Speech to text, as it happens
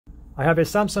I have a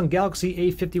Samsung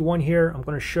Galaxy A51 here. I'm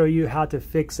going to show you how to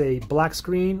fix a black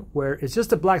screen where it's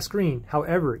just a black screen.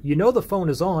 However, you know the phone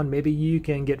is on. Maybe you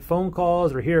can get phone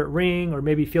calls or hear it ring or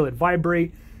maybe feel it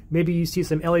vibrate. Maybe you see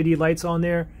some LED lights on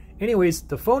there. Anyways,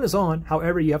 the phone is on.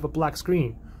 However, you have a black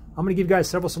screen. I'm going to give you guys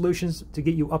several solutions to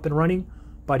get you up and running.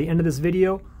 By the end of this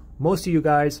video, most of you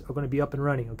guys are going to be up and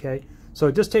running, okay? So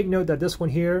just take note that this one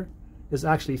here is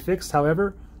actually fixed.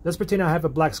 However, let's pretend I have a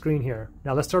black screen here.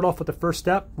 Now let's start off with the first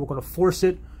step. We're going to force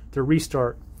it to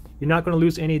restart. You're not going to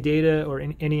lose any data or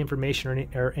any information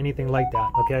or anything like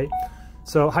that, okay?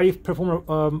 So how do you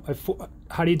perform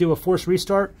how do you do a forced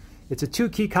restart? It's a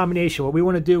two-key combination. What we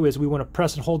want to do is we want to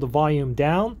press and hold the volume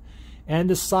down and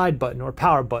the side button or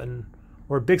power button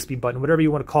or Bixby button, whatever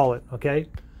you want to call it, okay?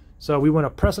 So we want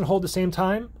to press and hold at the same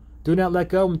time. Do not let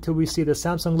go until we see the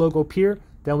Samsung logo appear,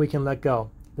 then we can let go.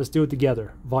 Let's do it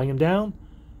together. Volume down,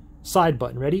 side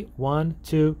button. Ready? 1,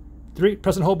 2, 3.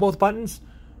 Press and hold both buttons.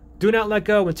 Do not let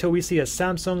go until we see a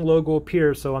Samsung logo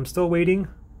appear. So I'm still waiting.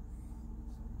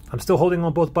 I'm still holding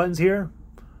on both buttons here.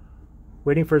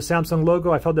 Waiting for a Samsung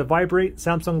logo. I felt it vibrate.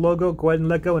 Samsung logo. Go ahead and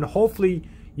let go. And hopefully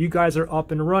you guys are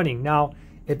up and running. Now,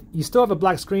 if you still have a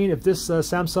black screen, if this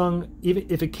Samsung, even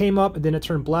if it came up and then it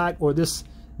turned black, or this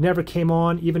never came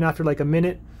on even after like a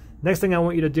minute, next thing I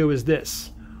want you to do is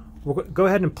this. Go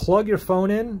ahead and plug your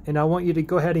phone in, and I want you to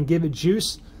go ahead and give it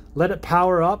juice. Let it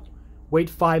power up. Wait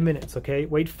 5 minutes, okay?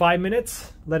 Wait 5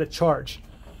 minutes. Let it charge.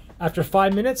 After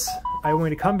 5 minutes, I want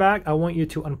you to come back. I want you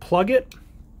to unplug it.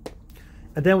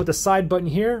 And then with the side button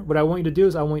here, what I want you to do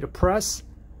is I want you to press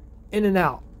in and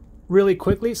out really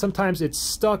quickly. Sometimes it's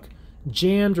stuck,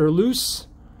 jammed, or loose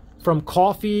from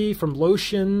coffee, from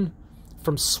lotion,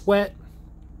 from sweat.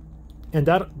 And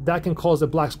that can cause a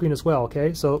black screen as well,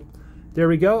 okay? So there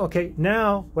we go. Okay,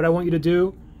 now what I want you to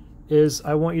do is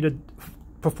I want you to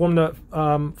perform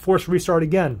the force restart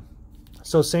again.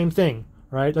 So same thing,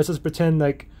 right? Let's just pretend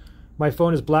like my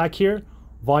phone is black here.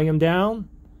 Volume down,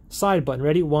 side button.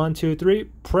 Ready? 1, 2, 3.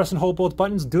 Press and hold both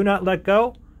buttons. Do not let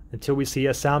go until we see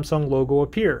a Samsung logo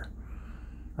appear.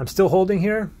 I'm still holding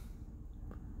here,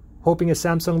 hoping a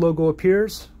Samsung logo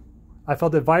appears. I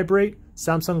felt it vibrate.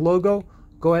 Samsung logo.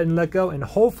 Go ahead and let go, and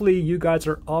hopefully you guys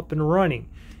are up and running.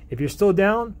 If you're still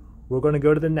down, we're going to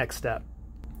go to the next step.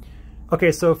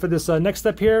 Okay, so for this next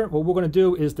step here, what we're going to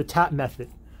do is the tap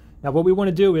method. Now what we want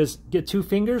to do is get 2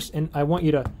 fingers, and I want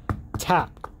you to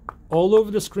tap all over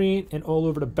the screen and all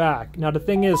over the back. Now the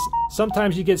thing is,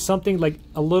 sometimes you get something like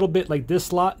a little bit like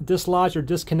dislodged or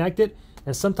disconnected,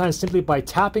 and sometimes simply by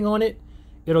tapping on it,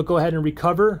 it'll go ahead and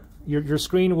recover. Your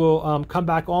screen will come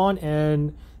back on,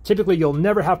 and typically you'll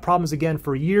never have problems again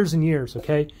for years and years,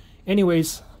 okay?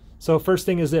 Anyways, so first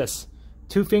thing is this.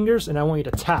 2 fingers, and I want you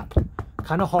to tap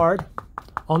kind of hard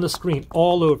on the screen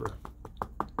all over.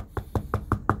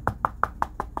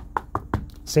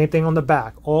 Same thing on the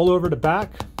back, all over the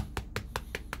back.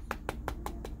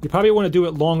 You probably want to do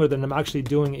it longer than I'm actually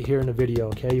doing it here in the video,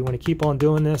 okay? You want to keep on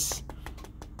doing this.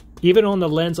 Even on the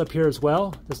lens up here as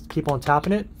well, just keep on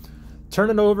tapping it. Turn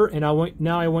it over, and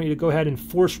now I want you to go ahead and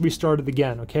force restart it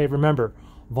again, okay? Remember,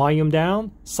 volume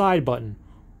down, side button.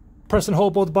 Press and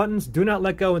hold both buttons. Do not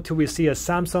let go until we see a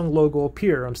Samsung logo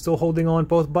appear. I'm still holding on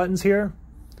both buttons here,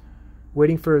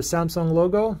 waiting for a Samsung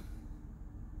logo.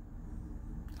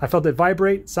 I felt it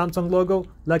vibrate, Samsung logo,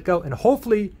 let go, and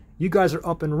hopefully you guys are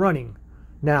up and running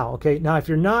now, okay? Now if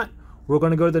you're not, we're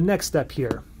going to go to the next step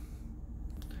here.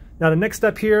 Now the next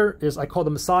step here is I call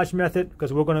the massage method,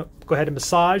 because we're going to go ahead and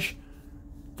massage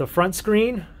the front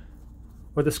screen,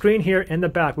 or the screen here and the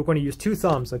back. We're going to use 2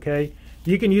 thumbs, okay?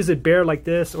 You can use it bare like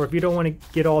this, or if you don't want to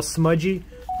get all smudgy,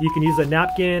 you can use a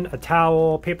napkin, a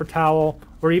towel, paper towel,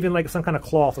 or even like some kind of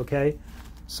cloth, okay?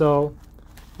 So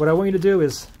what I want you to do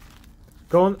is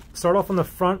start off on the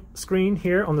front screen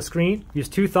here, on the screen, use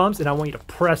 2 thumbs, and I want you to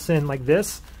press in like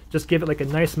this. Just give it like a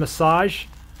nice massage,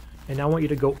 and I want you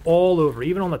to go all over,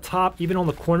 even on the top, even on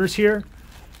the corners here,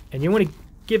 and you want to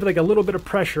give it like a little bit of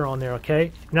pressure on there,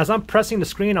 okay? And as I'm pressing the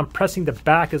screen, I'm pressing the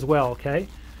back as well, okay?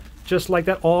 Just like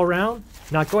that all around.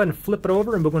 Now go ahead and flip it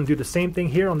over, and we're going to do the same thing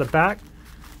here on the back.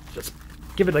 Just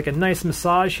give it like a nice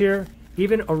massage here.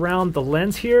 Even around the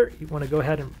lens here, you want to go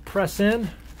ahead and press in.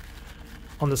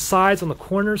 On the sides, on the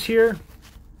corners here.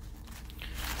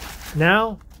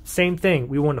 Now, same thing.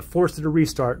 We want to force it to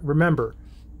restart. Remember,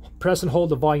 press and hold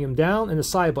the volume down and the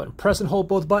side button. Press and hold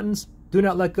both buttons. Do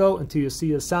not let go until you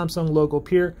see a Samsung logo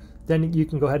appear. Then you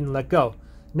can go ahead and let go.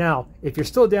 Now, if you're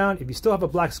still down, if you still have a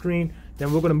black screen,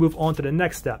 then we're going to move on to the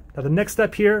next step. Now, the next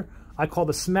step here, I call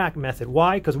the smack method.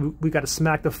 Why? Because we got to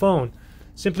smack the phone.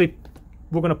 Simply,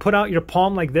 we're going to put out your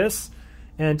palm like this,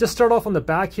 and just start off on the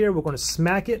back here. We're going to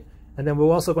smack it, and then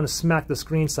we're also going to smack the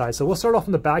screen side. So we'll start off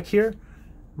on the back here.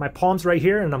 My palm's right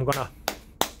here, and I'm going to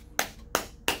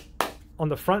on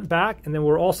the front back, and then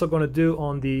we're also going to do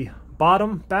on the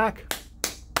bottom back.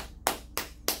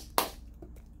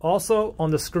 Also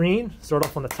on the screen, start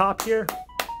off on the top here,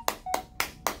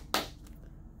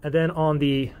 and then on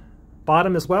the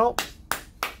bottom as well,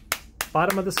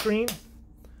 bottom of the screen.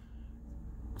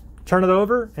 Turn it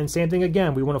over, and same thing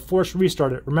again. We want to force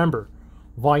restart it. Remember,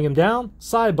 volume down,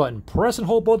 side button. Press and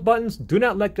hold both buttons. Do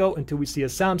not let go until we see a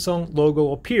Samsung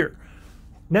logo appear.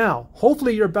 Now,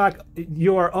 hopefully you're back,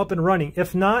 you are up and running.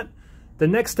 If not, the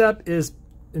next step is,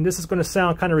 and this is going to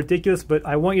sound kind of ridiculous, but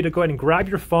I want you to go ahead and grab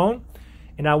your phone,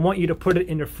 and I want you to put it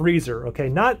in the freezer, okay?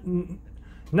 Not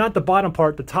the bottom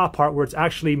part, the top part where it's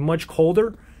actually much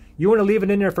colder. You want to leave it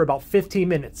in there for about 15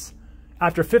 minutes.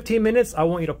 After 15 minutes, I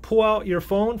want you to pull out your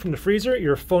phone from the freezer.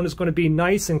 Your phone is going to be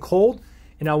nice and cold,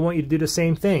 and I want you to do the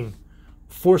same thing.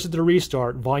 Force it to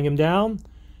restart, volume down,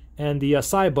 and the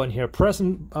side button here. Press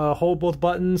and hold both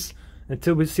buttons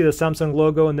until we see the Samsung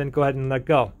logo, and then go ahead and let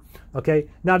go. Okay,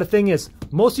 now the thing is,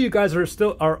 most of you guys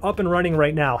are up and running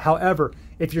right now. However,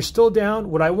 if you're still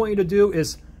down, what I want you to do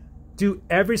is do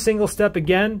every single step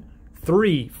again,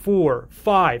 3, 4,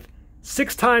 5,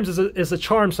 6 times is a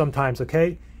charm sometimes,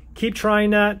 okay? Keep trying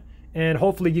that, and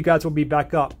hopefully you guys will be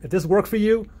back up. If this worked for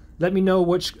you, let me know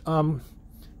which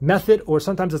method, or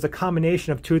sometimes it's a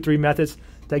combination of 2 or 3 methods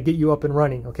that get you up and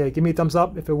running, okay? Give me a thumbs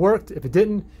up if it worked. If it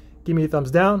didn't, give me a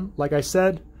thumbs down. Like I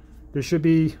said, there should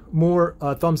be more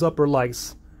thumbs up or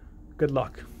likes. Good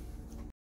luck.